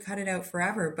don't have to cut it out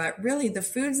forever, but really the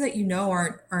foods that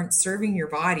aren't serving your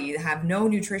body, that have no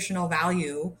nutritional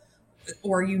value,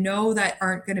 or that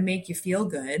aren't going to make you feel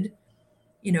good,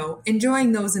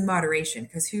 enjoying those in moderation,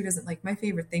 because who doesn't? Like, my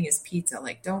favorite thing is pizza.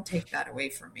 Like, don't take that away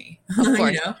from me. Of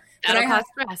course. That'll cause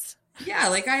stress. Yeah,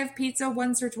 like I have pizza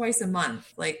once or twice a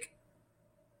month. Like,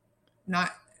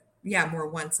 more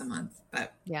once a month,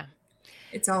 but yeah,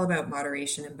 it's all about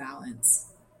moderation and balance.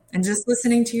 And just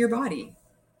listening to your body.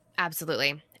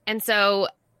 Absolutely. And so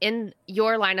in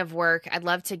your line of work, I'd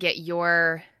love to get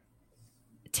your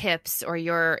tips or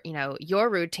your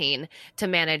routine to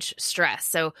manage stress.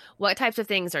 So what types of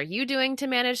things are you doing to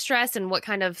manage stress, and what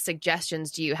kind of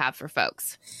suggestions do you have for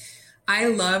folks? I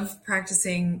love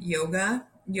practicing yoga.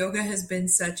 Yoga has been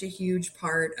such a huge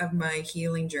part of my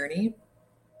healing journey.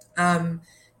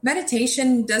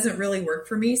 Meditation doesn't really work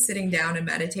for me. Sitting down and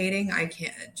meditating, I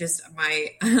can't,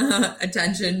 my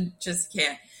attention just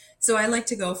can't. So I like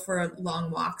to go for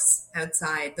long walks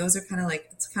outside. Those are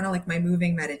it's kind of like my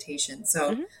moving meditation.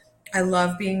 So I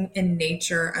love being in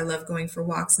nature. I love going for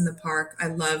walks in the park. I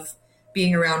love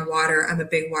being around water. I'm a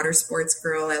big water sports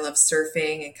girl. I love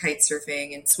surfing and kite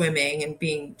surfing and swimming and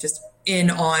being just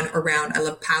around. I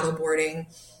love paddle boarding.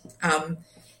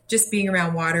 Just being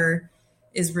around water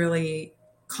is really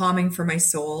calming for my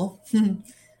soul.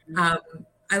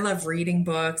 I love reading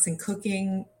books and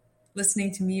cooking,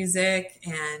 listening to music,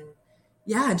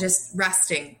 and just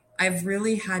resting. I've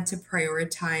really had to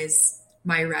prioritize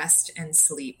my rest and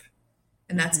sleep.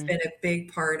 And that's been a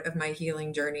big part of my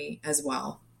healing journey as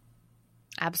well.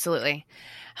 Absolutely.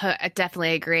 I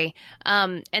definitely agree.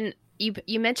 And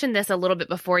you mentioned this a little bit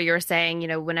before. You were saying,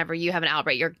 whenever you have an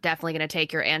outbreak, you're definitely going to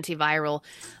take your antiviral.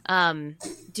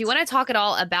 Do you want to talk at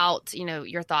all about,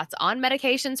 your thoughts on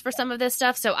medications for some of this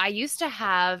stuff? So I used to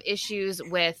have issues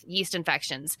with yeast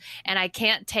infections, and I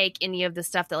can't take any of the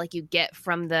stuff that you get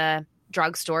from the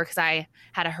drugstore because I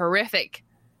had a horrific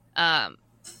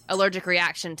allergic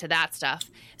reaction to that stuff.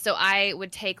 So I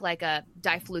would take a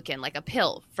diflucan, a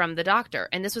pill from the doctor.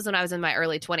 And this was when I was in my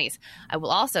early 20s. I will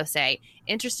also say,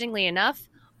 interestingly enough,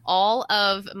 all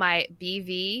of my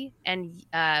BV and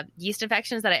yeast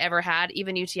infections that I ever had,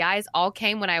 even UTIs, all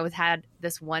came when I had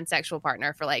this one sexual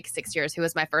partner for 6 years, who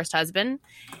was my first husband.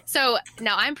 So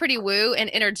now I'm pretty woo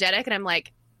and energetic. And I'm I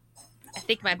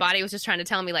think my body was just trying to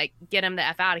tell me, get him the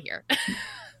F out of here.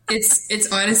 It's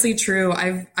honestly true.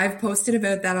 I've posted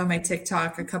about that on my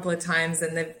TikTok a couple of times,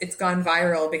 and it's gone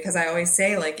viral because I always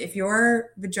say, if your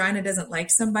vagina doesn't like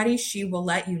somebody, she will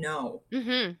let you know.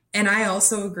 And I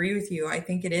also agree with you. I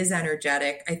think it is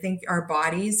energetic. I think our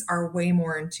bodies are way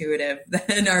more intuitive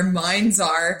than our minds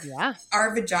are. Yeah.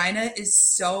 Our vagina is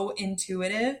so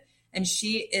intuitive, and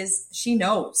she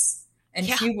knows, and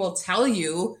she will tell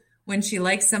you when she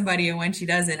likes somebody and when she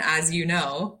doesn't, as you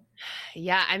know.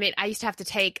 Yeah. I mean, I used to have to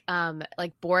take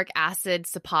boric acid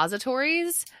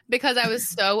suppositories because I was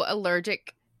so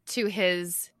allergic to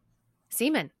his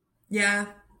semen. Yeah.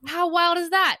 How wild is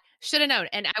that? Should have known.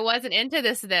 And I wasn't into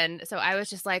this then. So I was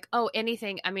just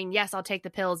anything. I mean, yes, I'll take the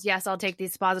pills. Yes, I'll take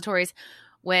these suppositories.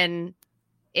 When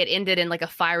it ended in a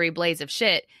fiery blaze of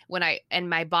shit, and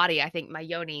my body, I think my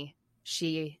Yoni,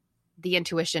 the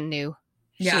intuition knew.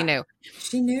 Yeah.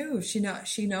 She knew. She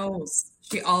knows.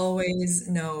 She always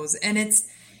knows. And it's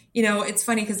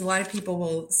funny because a lot of people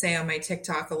will say on my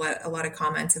TikTok, a lot of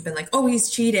comments have been oh,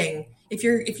 he's cheating. If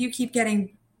you keep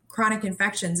getting chronic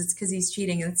infections, it's because he's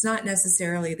cheating. And it's not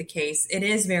necessarily the case. It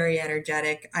is very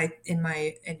energetic. In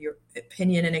your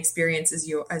opinion and experience as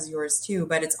yours too,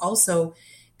 but it's also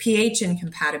pH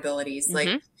incompatibilities.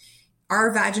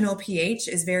 Our vaginal pH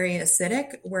is very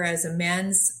acidic, whereas a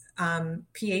man's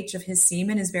pH of his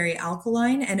semen is very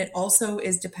alkaline, and it also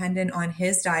is dependent on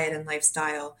his diet and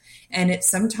lifestyle. And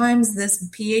sometimes this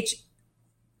pH,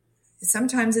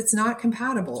 sometimes it's not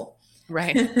compatible.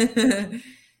 Right.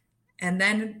 And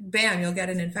then bam, you'll get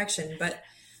an infection. But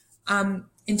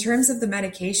in terms of the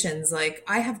medications, like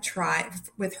I have tried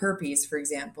with herpes, for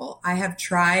example, I have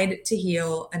tried to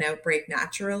heal an outbreak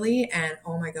naturally. And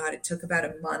oh my God, it took about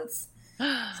a month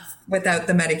without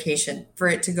the medication for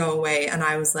it to go away. And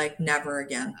I was like, never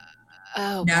again.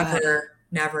 Oh,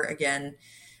 never again.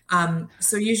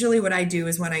 So usually what I do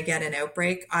is when I get an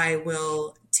outbreak, I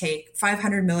will take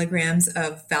 500 milligrams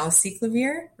of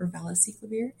valsiclovir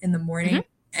in the morning,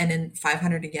 and then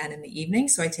 500 again in the evening.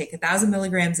 So I take 1,000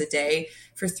 milligrams a day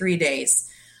for 3 days.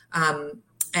 And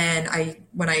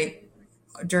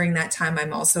during that time,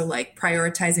 I'm also like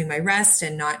prioritizing my rest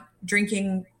and not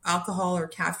drinking alcohol or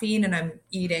caffeine. And I'm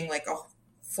eating like a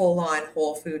full on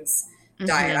whole foods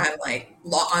diet. I'm like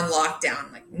on lockdown,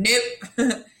 I'm like,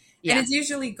 nope. Yeah. And it's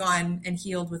usually gone and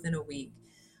healed within a week.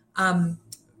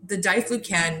 The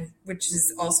diflucan, which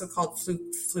is also called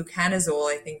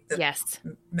fluconazole, I think the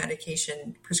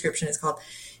medication prescription is called,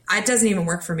 it doesn't even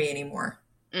work for me anymore.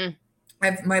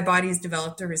 My body's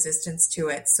developed a resistance to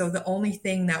it. So the only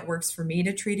thing that works for me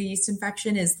to treat a yeast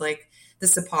infection is like the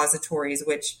suppositories,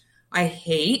 which I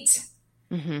hate.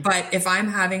 But if I'm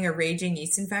having a raging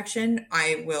yeast infection,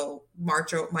 I will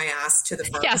march out my ass to the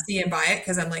pharmacy and buy it,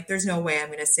 because I'm like, there's no way I'm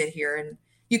going to sit here, and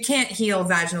you can't heal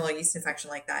vaginal yeast infection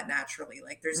like that naturally.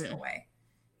 Like there's no way.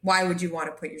 Why would you want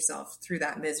to put yourself through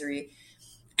that misery?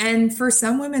 And for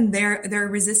some women, they're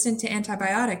resistant to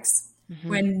antibiotics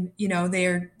when,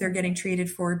 they're getting treated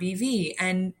for BV,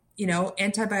 and,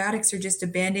 antibiotics are just a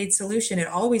Band-Aid solution. It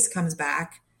always comes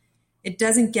back. It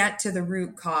doesn't get to the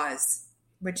root cause,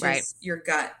 which is your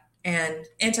gut. And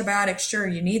antibiotics, sure,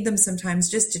 you need them sometimes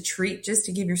just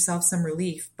to give yourself some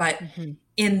relief. But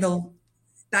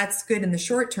that's good in the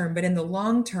short term. But in the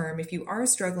long term, if you are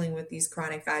struggling with these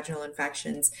chronic vaginal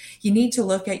infections, you need to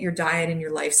look at your diet and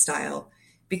your lifestyle,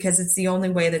 because it's the only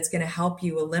way that's going to help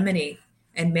you eliminate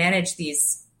and manage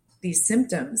these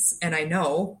symptoms. And I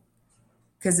know,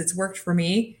 because it's worked for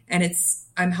me, and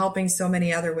I'm helping so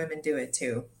many other women do it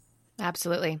too.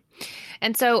 Absolutely.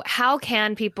 And so how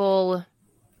can people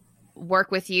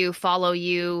work with you, follow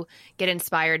you, get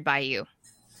inspired by you?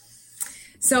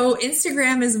 So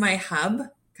Instagram is my hub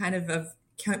kind of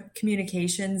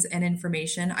communications and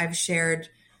information. I've shared,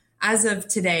 as of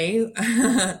today,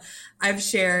 I've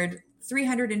shared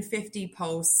 350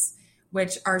 posts,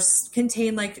 which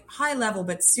contain like high level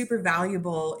but super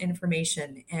valuable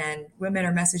information. And women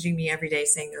are messaging me every day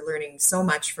saying they're learning so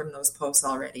much from those posts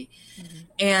already.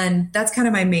 And that's kind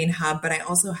of my main hub. But I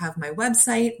also have my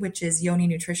website, which is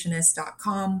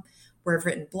yoninutritionist.com, where I've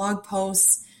written blog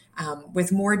posts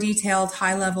with more detailed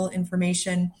high level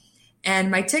information. And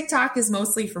my TikTok is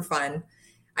mostly for fun.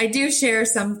 I do share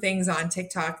some things on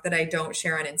TikTok that I don't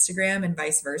share on Instagram, and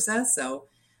vice versa. So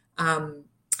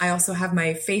I also have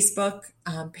my Facebook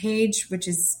page, which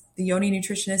is the Yoni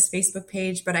Nutritionist Facebook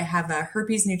page, but I have a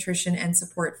herpes nutrition and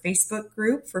support Facebook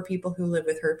group for people who live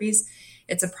with herpes.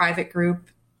 It's a private group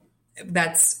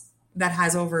that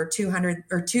has over 200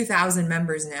 or 2,000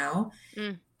 members now.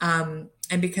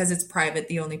 And because it's private,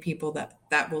 the only people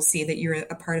that will see that you're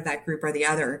a part of that group are the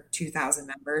other 2,000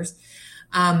 members.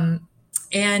 And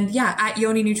at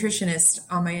Yoni Nutritionist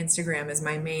on my Instagram is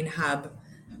my main hub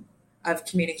of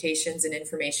communications and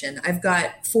information. I've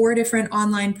got 4 different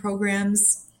online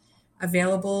programs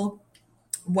available.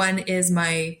 One is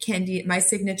my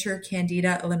signature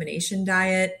Candida elimination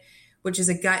diet, which is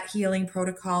a gut healing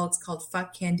protocol. It's called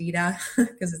Fuck Candida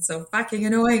because it's so fucking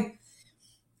annoying.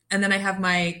 And then I have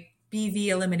my BV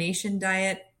elimination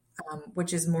diet,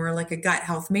 which is more like a gut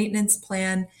health maintenance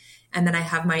plan. And then I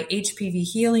have my HPV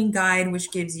healing guide,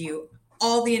 which gives you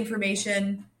all the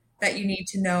information that you need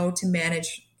to know to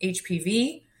manage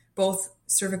HPV, both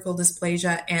cervical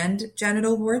dysplasia and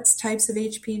genital warts types of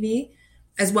HPV,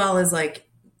 as well as like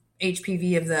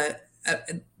HPV of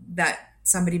that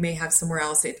somebody may have somewhere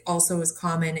else. It also is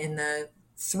common in the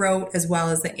throat as well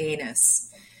as the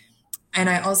anus. And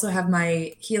I also have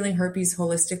my Healing Herpes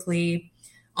Holistically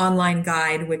online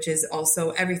guide, which is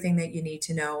also everything that you need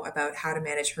to know about how to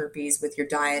manage herpes with your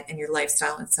diet and your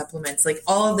lifestyle and supplements. Like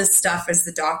all of this stuff is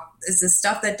the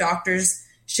stuff that doctors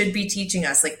should be teaching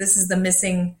us. Like this is the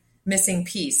missing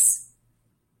piece.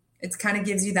 It kind of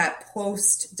gives you that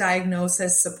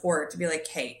post-diagnosis support to be like,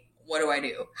 hey, what do I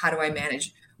do? How do I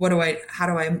manage? How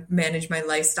do I manage my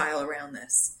lifestyle around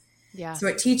this? Yeah. So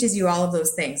it teaches you all of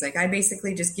those things. Like I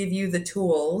basically just give you the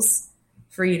tools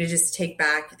for you to just take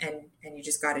back, and you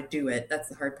just got to do it. That's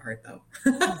the hard part, though.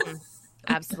 Mm-hmm.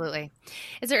 Absolutely.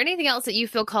 Is there anything else that you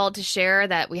feel called to share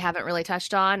that we haven't really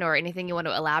touched on, or anything you want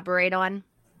to elaborate on?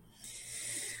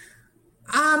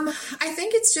 I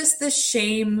think it's just the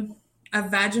shame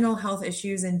of vaginal health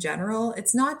issues in general.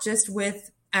 It's not just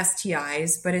with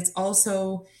STIs, but it's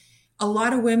also a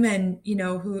lot of women,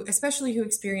 who, especially who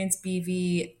experience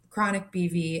BV, chronic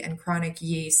BV and chronic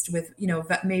yeast with,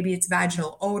 maybe it's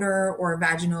vaginal odor or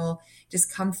vaginal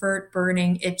discomfort,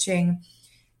 burning, itching.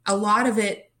 A lot of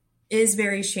it is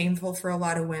very shameful for a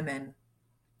lot of women.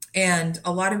 And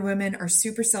a lot of women are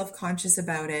super self-conscious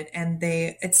about it, and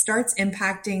it starts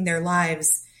impacting their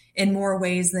lives in more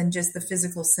ways than just the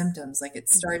physical symptoms. Like it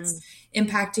starts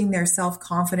impacting their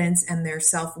self-confidence and their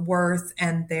self-worth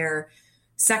and their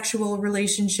sexual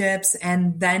relationships.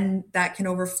 And then that can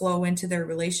overflow into their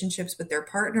relationships with their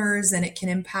partners, and it can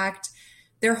impact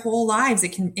their whole lives.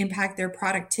 It can impact their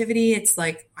productivity. It's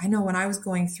like, I know when I was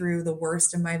going through the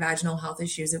worst of my vaginal health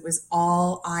issues, it was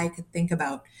all I could think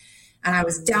about. And I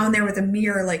was down there with a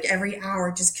mirror, like every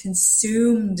hour, just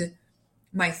consumed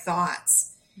my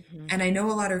thoughts. Mm-hmm. And I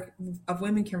know a lot of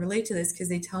women can relate to this because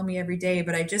they tell me every day,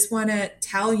 but I just want to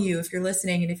tell you, if you're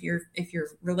listening and if you're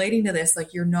relating to this,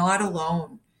 like, you're not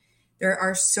alone. There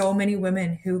are so many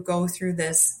women who go through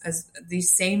this, as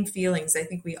these same feelings. I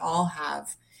think we all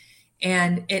have.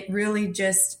 And it really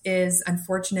just is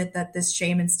unfortunate that this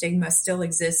shame and stigma still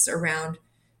exists around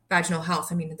vaginal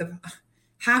health. I mean,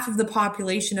 half of the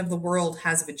population of the world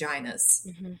has vaginas.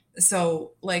 Mm-hmm.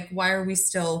 So, like, why are we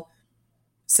still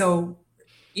so,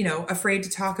 afraid to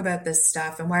talk about this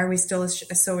stuff? And why are we still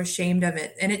so ashamed of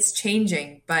it? And it's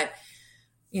changing, but,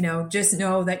 just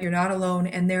know that you're not alone.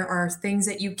 And there are things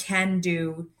that you can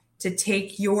do to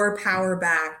take your power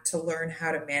back, to learn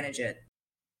how to manage it.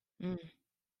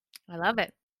 I love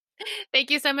it.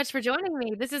 Thank you so much for joining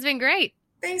me. This has been great.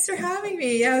 Thanks for having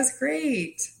me. Yeah, it was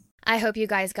great. I hope you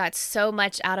guys got so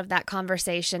much out of that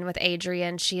conversation with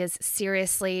Adrienne. She is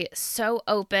seriously so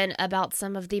open about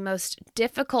some of the most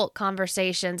difficult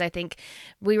conversations I think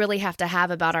we really have to have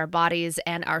about our bodies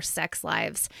and our sex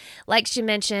lives. Like she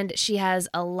mentioned, she has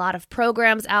a lot of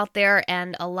programs out there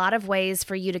and a lot of ways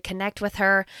for you to connect with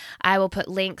her. I will put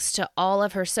links to all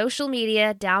of her social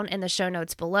media down in the show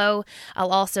notes below.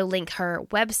 I'll also link her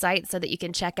website so that you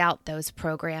can check out those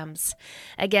programs.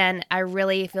 Again, I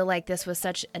really feel like this was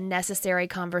such a necessary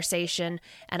conversation,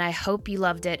 and I hope you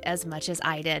loved it as much as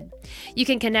I did. You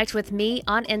can connect with me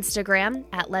on Instagram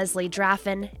at Leslie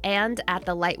Draffin and at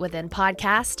the Light Within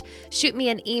podcast. Shoot me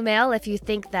an email if you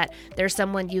think that there's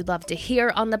someone you'd love to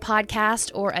hear on the podcast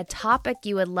or a topic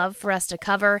you would love for us to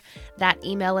cover. That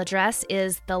email address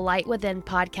is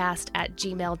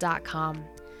thelightwithinpodcast@gmail.com.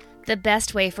 The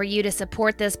best way for you to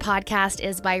support this podcast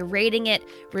is by rating it,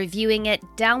 reviewing it,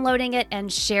 downloading it,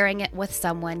 and sharing it with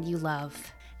someone you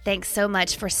love. Thanks so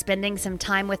much for spending some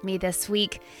time with me this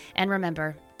week. And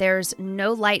remember, there's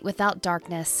no light without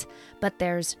darkness, but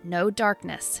there's no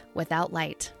darkness without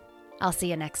light. I'll see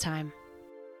you next time.